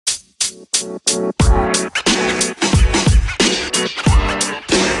Good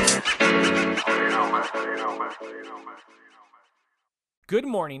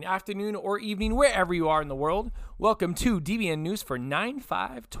morning, afternoon, or evening, wherever you are in the world. Welcome to DBN News for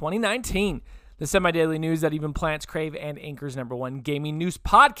 9/5/2019, the semi-daily news that even plants crave and Anchor's #1 gaming news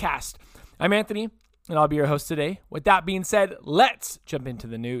podcast. I'm Anthony, and I'll be your host today. With that being said, let's jump into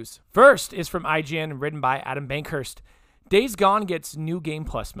the news. First is from IGN, written by Adam Bankhurst. Days Gone gets new Game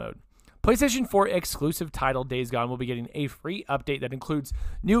Plus mode. PlayStation 4 exclusive title Days Gone will be getting a free update that includes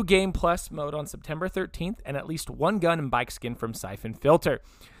new Game Plus mode on September 13th and at least one gun and bike skin from Siphon Filter.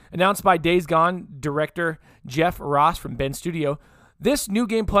 Announced by Days Gone director Jeff Ross from Ben Studio, this new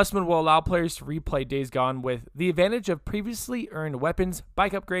Game Plus mode will allow players to replay Days Gone with the advantage of previously earned weapons,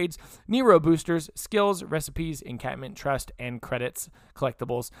 bike upgrades, Nero boosters, skills, recipes, encampment, trust, and credits,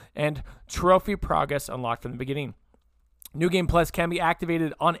 collectibles, and trophy progress unlocked from the beginning. New Game Plus can be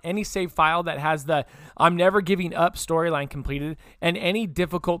activated on any save file that has the I'm Never Giving Up storyline completed, and any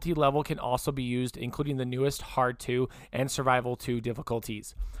difficulty level can also be used, including the newest Hard 2 and Survival 2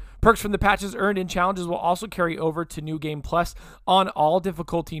 difficulties. Perks from the patches earned in challenges will also carry over to New Game Plus on all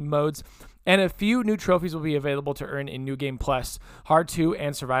difficulty modes, and a few new trophies will be available to earn in New Game Plus, Hard 2,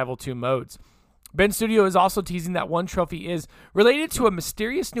 and Survival 2 modes. Ben Studio is also teasing that one trophy is related to a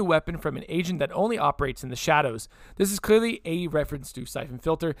mysterious new weapon from an agent that only operates in the shadows. This is clearly a reference to Siphon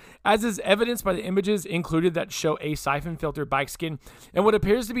Filter, as is evidenced by the images included that show a Siphon Filter bike skin and what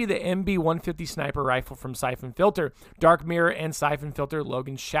appears to be the MB150 sniper rifle from Siphon Filter, Dark Mirror, and Siphon Filter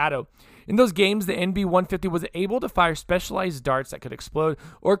Logan's Shadow. In those games, the NB150 was able to fire specialized darts that could explode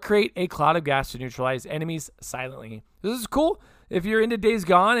or create a cloud of gas to neutralize enemies silently. This is cool. If you're into Days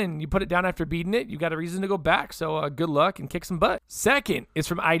Gone and you put it down after beating it, you got a reason to go back, so good luck and kick some butt. Second is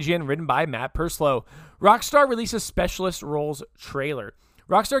from IGN, written by Matt Purslow. Rockstar releases Specialist Roles trailer.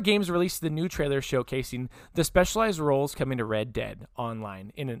 Rockstar Games released the new trailer showcasing the specialized roles coming to Red Dead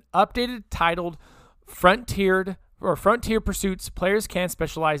Online. In an updated titled Frontier Pursuits, players can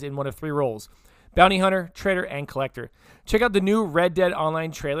specialize in one of three roles: Bounty Hunter, Trader, and Collector. Check out the new Red Dead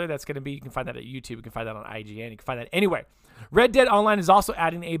Online trailer. That's going to be, you can find that at YouTube, you can find that on IGN, you can find that anywhere. Red Dead Online is also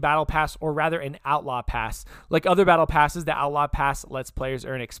adding a battle pass, or rather an outlaw pass. Like other battle passes, the outlaw pass lets players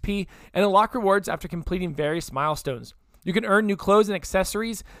earn XP and unlock rewards after completing various milestones. You can earn new clothes and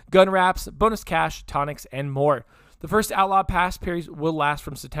accessories, gun wraps, bonus cash, tonics, and more. The first outlaw pass period will last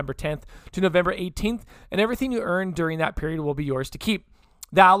from September 10th to November 18th, and everything you earn during that period will be yours to keep.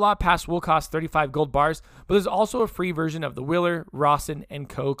 The Outlaw Pass will cost 35 gold bars, but there's also a free version of the Wheeler, Rawson, and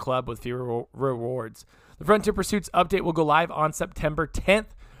Co. Club with fewer rewards. The Frontier Pursuits update will go live on September 10th.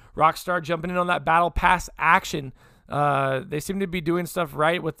 Rockstar jumping in on that Battle Pass action. They seem to be doing stuff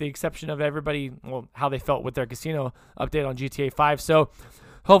right, with the exception of everybody, well, how they felt with their casino update on GTA 5. So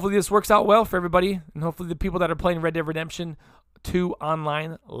hopefully this works out well for everybody, and hopefully the people that are playing Red Dead Redemption 2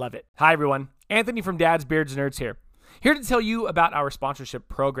 online love it. Hi, everyone. Anthony from Dads, Beards, Nerds here. Here to tell you about our sponsorship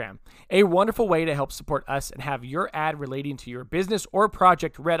program, a wonderful way to help support us and have your ad relating to your business or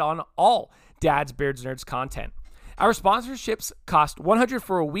project read on all Dads, Beards, Nerds content. Our sponsorships cost $100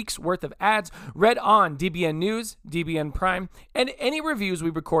 for a week's worth of ads read on DBN News, DBN Prime, and any reviews we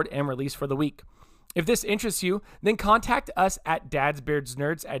record and release for the week. If this interests you, then contact us at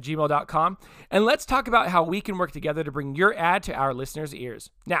dadsbeardsnerds@gmail.com, and let's talk about how we can work together to bring your ad to our listeners' ears.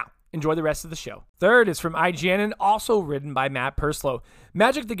 Now, enjoy the rest of the show. Third is from IGN and also written by Matt Purslow.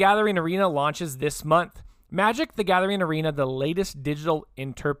 Magic the Gathering Arena launches this month. Magic the Gathering Arena, the latest digital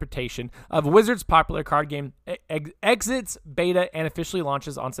interpretation of Wizards' popular card game, exits beta and officially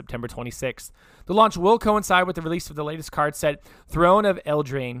launches on September 26th. The launch will coincide with the release of the latest card set, Throne of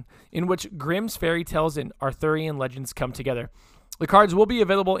Eldraine, in which Grimm's fairy tales and Arthurian legends come together. The cards will be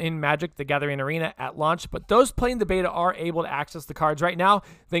available in Magic the Gathering Arena at launch, but those playing the beta are able to access the cards right now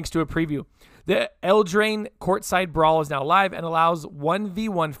thanks to a preview. The Eldraine Courtside Brawl is now live and allows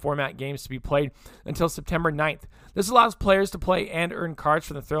 1v1 format games to be played until September 9th. This allows players to play and earn cards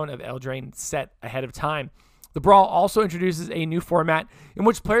from the Throne of Eldraine set ahead of time. The Brawl also introduces a new format in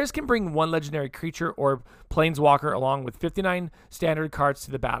which players can bring one legendary creature or planeswalker along with 59 standard cards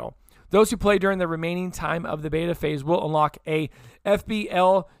to the battle. Those who play during the remaining time of the beta phase will unlock a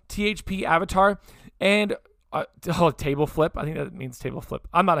FBL THP avatar and table flip. I think that means table flip.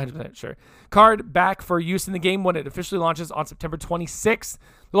 I'm not 100% sure. Card back for use in the game when it officially launches on September 26th.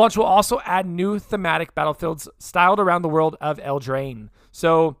 The launch will also add new thematic battlefields styled around the world of Eldraine.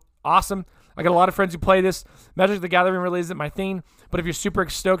 So awesome. I got a lot of friends who play this. Magic the Gathering really isn't my thing, but if you're super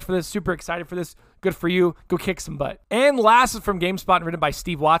stoked for this, super excited for this, good for you. Go kick some butt. And last is from GameSpot and written by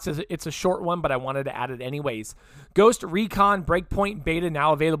Steve Watts. It's a short one, but I wanted to add it anyways. Ghost Recon Breakpoint beta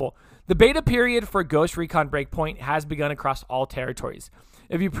now available. The beta period for Ghost Recon Breakpoint has begun across all territories.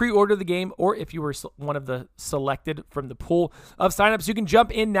 If you pre-order the game or if you were one of the selected from the pool of signups, you can jump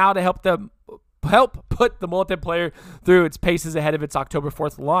in now to help put the multiplayer through its paces ahead of its October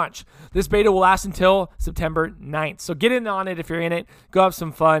 4th launch. This beta will last until September 9th. So get in on it if you're in it. Go have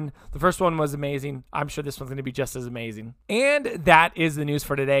some fun. The first one was amazing. I'm sure this one's going to be just as amazing. And that is the news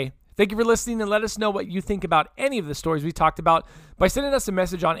for today. Thank you for listening, and let us know what you think about any of the stories we talked about by sending us a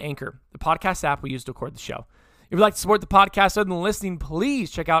message on Anchor, the podcast app we use to record the show. If you'd like to support the podcast other than listening, please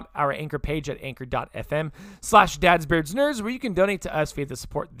check out our Anchor page at anchor.fm/dadsbeardsnerds, where you can donate to us via the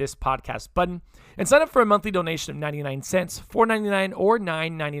support this podcast button and sign up for a monthly donation of 99 cents, $4.99, or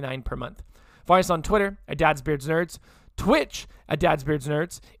 $9.99 per month. Find us on Twitter at dadsbeardsnerds, Twitch at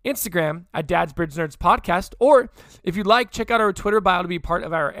dadsbeardsnerds, Instagram at dadsbeardsnerds podcast, or if you'd like, check out our Twitter bio to be part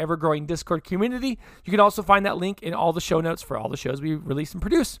of our ever-growing Discord community. You can also find that link in all the show notes for all the shows we release and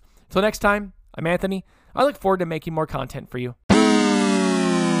produce. Until next time, I'm Anthony. I look forward to making more content for you.